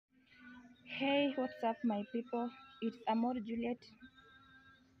Hey, what's up my people? It's Amor Juliet.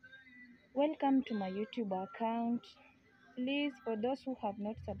 Welcome to my YouTube account. Please, for those who have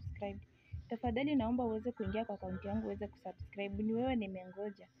not subscribed, tafadhali naomba uweze kuingia kwa akaunti yangu uweze kusubscribe. Ni wewe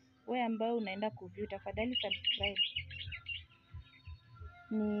nimengoja. Wewe ambao unaenda kuview, tafadhali subscribe.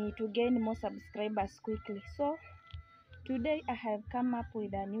 Ni to gain more subscribers quickly. So, today I have come up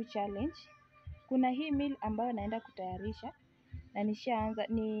with a new challenge. Kuna hii meal ambayo naenda kutayarisha na nishaanza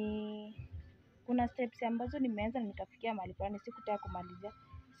kuna steps ambazo nimeanza na nikafikia mahali fulani, sikutaka kumalizia.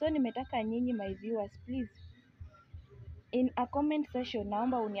 So nimetaka nyinyi my viewers, please in a comment section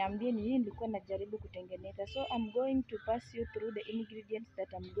naomba uniambie ni nini nilikuwa najaribu kutengeneza. So I'm going to pass you through the ingredients that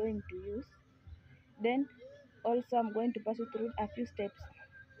I'm going to use, then also I'm going to pass you through a few steps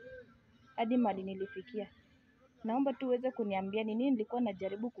hadi mahali nilifikia. Naomba tu uweze kuniambia ni nini nilikuwa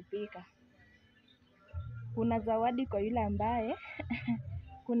najaribu kupika. Kuna zawadi kwa yule ambaye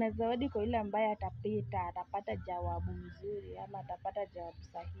kuna zawadi kwa yule ambaye atapata jawabu mzuri ama atapata jawabu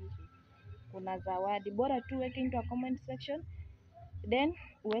sahihi. Kuna zawadi, bora tu weke into a comment section, then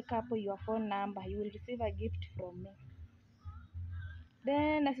wake up your phone number, you will receive a gift from me.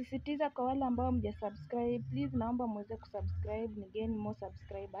 Then nasisitiza kwa wale ambao mjasubscribe, please naomba muweze kusubscribe ni gain more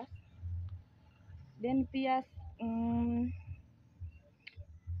subscribers. Then pia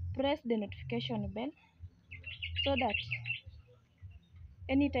press the notification bell so that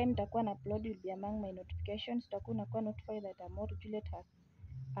anytime nitakuwa na upload will be among my notifications. Utakuwa notified that Amor Juliet has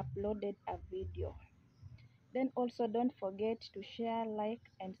uploaded a video. Then also don't forget to share, like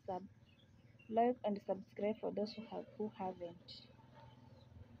and subscribe for those who haven't.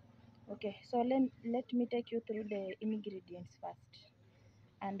 Okay, so let me take you through the ingredients first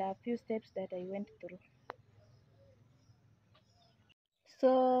and a few steps that I went through.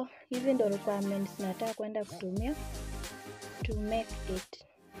 So hizi ndo requirements nataka kwenda kutumia to make it.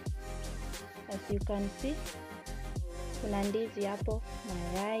 As you can see, kuna ndizi hapo,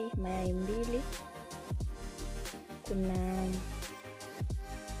 mayai mbili,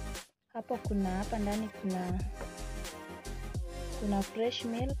 hapa ndani kuna fresh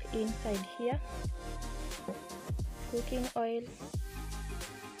milk inside here, cooking oil,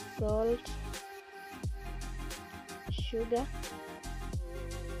 salt, sugar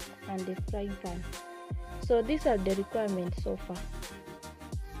and the frying pan. So these are the requirements so far.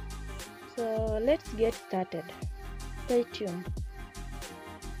 So let's get started. Stay tuned.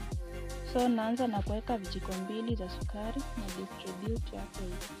 So naanza na kuweka vijiko mbili za sukari na distribute hapo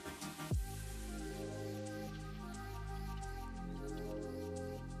hivi.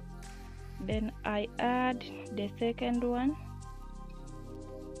 Then I add the second one.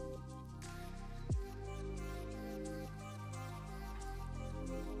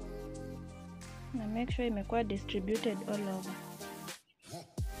 Na make sure imekuwa distributed all over.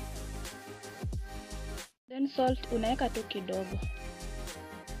 Then salt unaweka tu kidogo.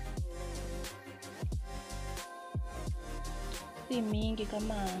 Si mingi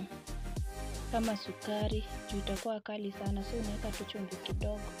kama sukari, juu itakuwa kali sana, so unaweka tu chumvi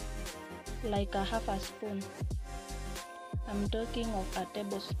kidogo, like a half a spoon. I'm talking of a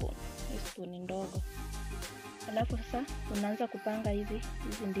tablespoon, hii spoon ndogo. Alafu sasa unaanza kupanga hizi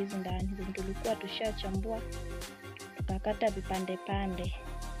ndizi ndani. Hizi tulikuwa tushachambua tukakata vipande pande.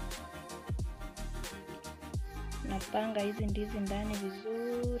 Napanga hizi ndizi ndani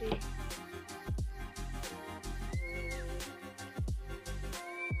vizuri.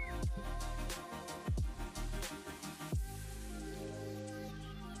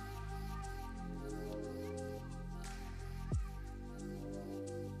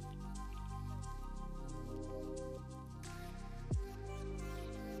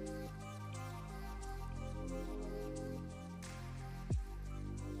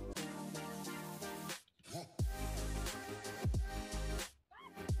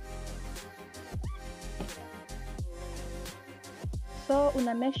 So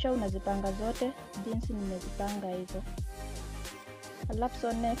una make sure unazipanga zote jinsi nimezipanga hizo. Alafu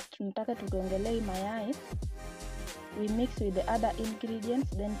so next tunataka tugongelee mayai. We mix with the other ingredients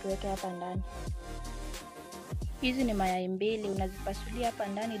then tuweke hapa ndani. Hizi ni mayai mbili, unazipasulia hapa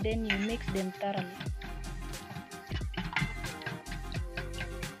ndani then you mix them thoroughly.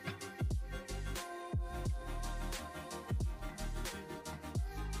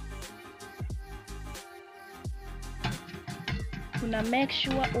 Una make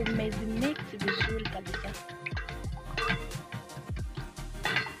sure umezimix vizuri kabisa.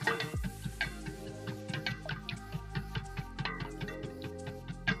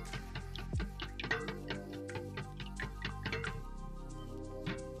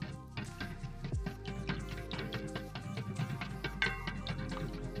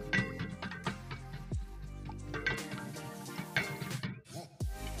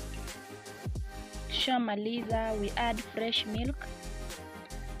 Tukishamaliza, we add fresh milk.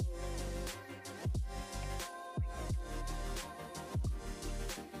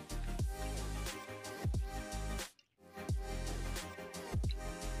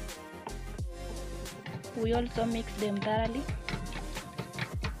 We also mix them thoroughly.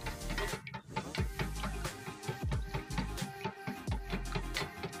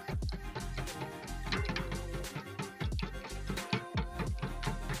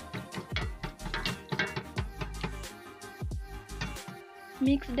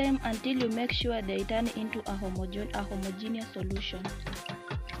 Mix them until you make sure they turn into a homogeneous solution.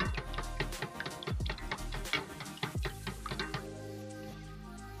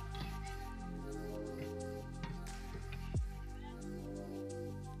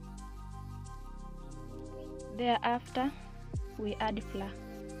 Thereafter, we add flour.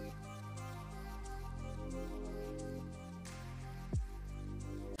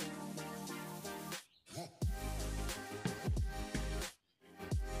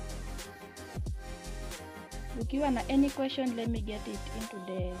 Ukiwa na any question, let me get it into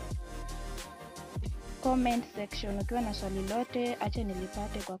the comment section. Ukiwa na swali lote, acha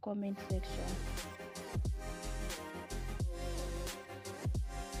nilipate kwa comment section.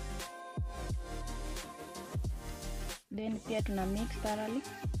 Then pia tuna mix thoroughly.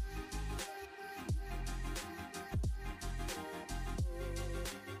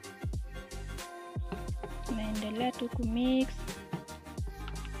 Naendelea tu kumix.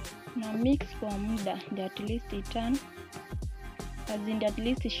 Na mix kwa muda ndio at least itan, at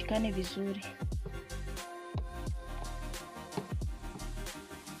least ishikane vizuri.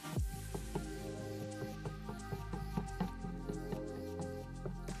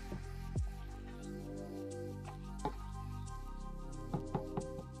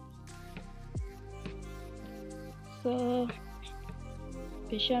 So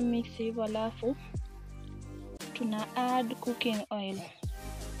kisha mix hivyo, alafu tuna add cooking oil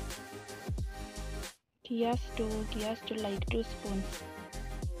kiasi tu like 2 spoons.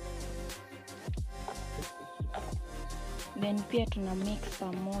 Then pia tuna mix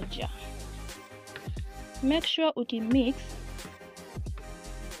pamoja. Make sure ukimix,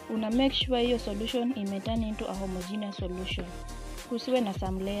 una make sure hiyo solution imeturn into a homogeneous solution. Kusiwe na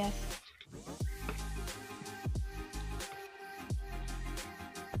some layers.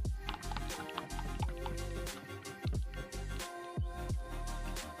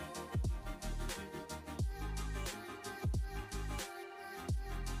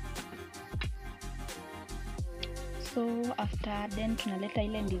 So after then tunaleta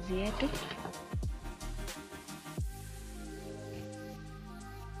ile ndizi yetu.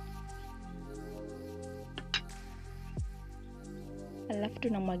 Alafu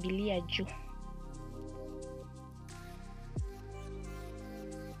tunamwagilia juu.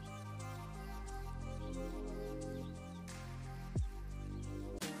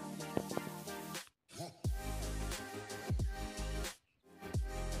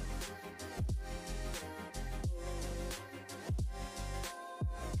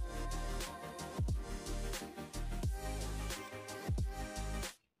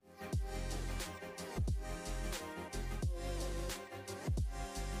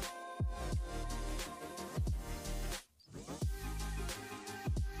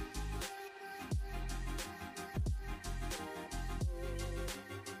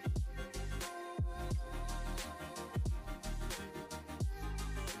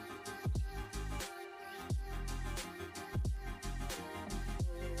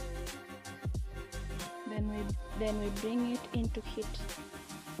 Then we bring it into heat.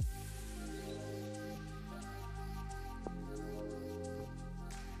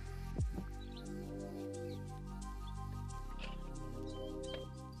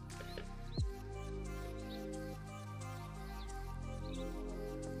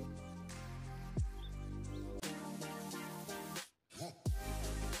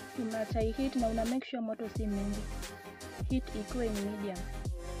 Unachai heat na una make sure moto si mingi. Heat ikuwe medium.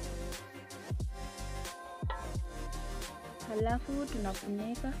 Halafu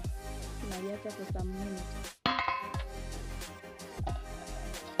tunafunika, tunaiacha for some minutes.